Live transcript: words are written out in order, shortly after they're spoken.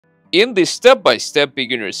In this step-by-step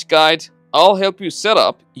beginner's guide, I'll help you set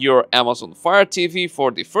up your Amazon Fire TV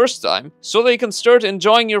for the first time so that you can start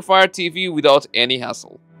enjoying your Fire TV without any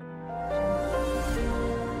hassle.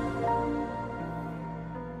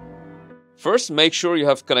 First, make sure you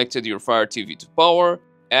have connected your Fire TV to power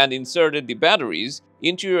and inserted the batteries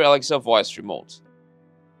into your Alexa voice remote.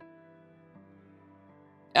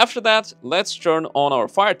 After that, let's turn on our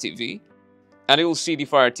Fire TV and you will see the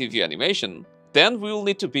Fire TV animation. Then we will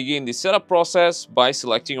need to begin the setup process by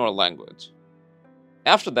selecting our language.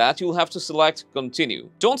 After that, you'll have to select Continue.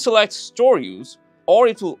 Don't select Store Use or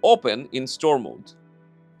it will open in store mode.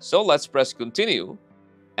 So let's press Continue,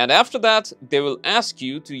 and after that, they will ask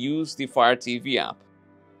you to use the Fire TV app.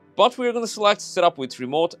 But we're going to select Setup with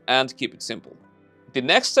Remote and keep it simple. The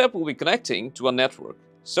next step will be connecting to a network.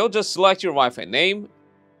 So just select your Wi-Fi name,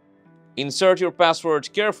 insert your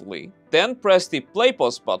password carefully, then press the Play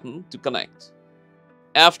Pause button to connect.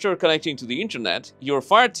 After connecting to the internet, your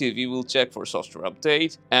Fire TV will check for software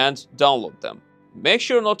update and download them. Make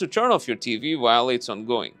sure not to turn off your TV while it's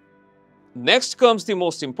ongoing. Next comes the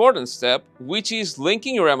most important step, which is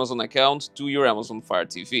linking your Amazon account to your Amazon Fire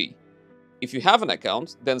TV. If you have an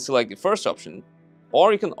account, then select the first option,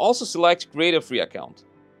 or you can also select Create a Free Account.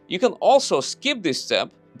 You can also skip this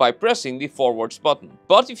step by pressing the Forwards button.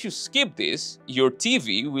 But if you skip this, your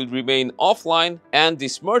TV will remain offline and the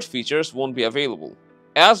smart features won't be available.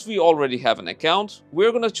 As we already have an account,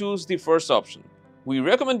 we're going to choose the first option. We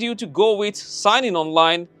recommend you to go with Sign in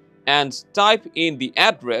online and type in the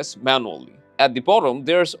address manually. At the bottom,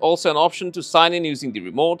 there's also an option to sign in using the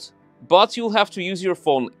remote, but you'll have to use your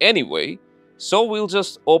phone anyway, so we'll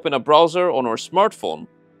just open a browser on our smartphone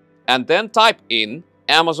and then type in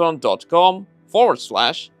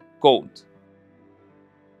amazon.com/code.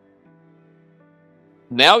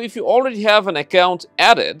 Now, if you already have an account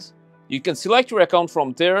added, you can select your account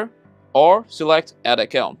from there or select Add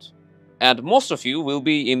Account. And most of you will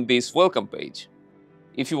be in this welcome page.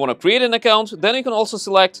 If you want to create an account, then you can also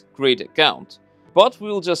select Create Account. But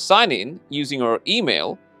we'll just sign in using our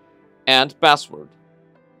email and password.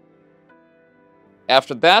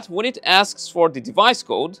 After that, when it asks for the device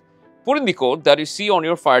code, put in the code that you see on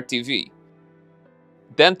your Fire TV.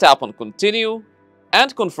 Then tap on Continue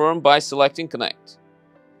and confirm by selecting Connect.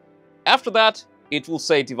 After that, it will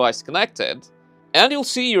say device connected, and you'll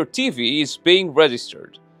see your TV is being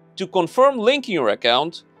registered. To confirm linking your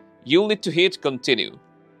account, you'll need to hit Continue.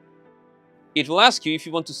 It will ask you if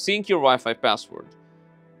you want to sync your Wi-Fi password.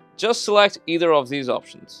 Just select either of these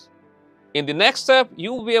options. In the next step,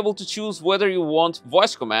 you'll be able to choose whether you want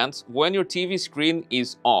voice commands when your TV screen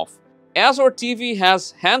is off. As our TV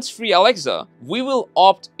has hands-free Alexa, we will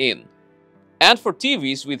opt in. And for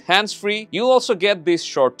TVs with hands-free, you'll also get this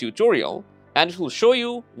short tutorial, and it will show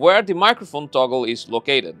you where the microphone toggle is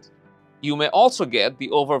located. You may also get the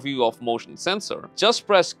overview of motion sensor. Just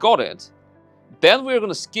press Got it. Then we're going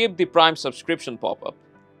to skip the Prime subscription pop-up.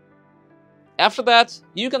 After that,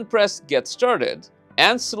 you can press Get Started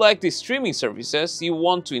and select the streaming services you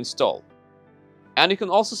want to install. And you can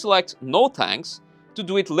also select No Thanks to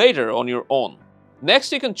do it later on your own.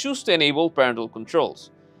 Next, you can choose to enable parental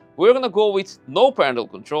controls. We're going to go with No Parental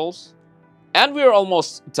Controls, and we're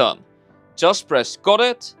almost done. Just press Got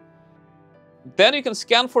it. Then you can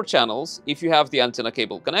scan for channels if you have the antenna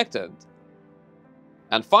cable connected.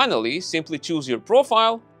 And finally, simply choose your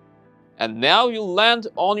profile, and now you'll land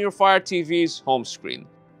on your Fire TV's home screen.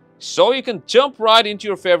 So you can jump right into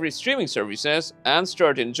your favorite streaming services and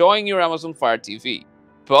start enjoying your Amazon Fire TV.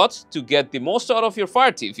 But to get the most out of your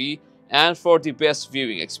Fire TV and for the best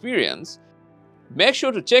viewing experience, make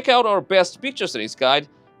sure to check out our best picture settings guide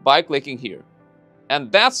by clicking here. And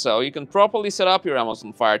that's how you can properly set up your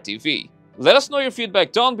Amazon Fire TV. Let us know your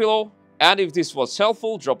feedback down below, and if this was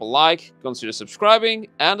helpful, drop a like, consider subscribing,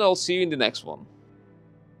 and I'll see you in the next one.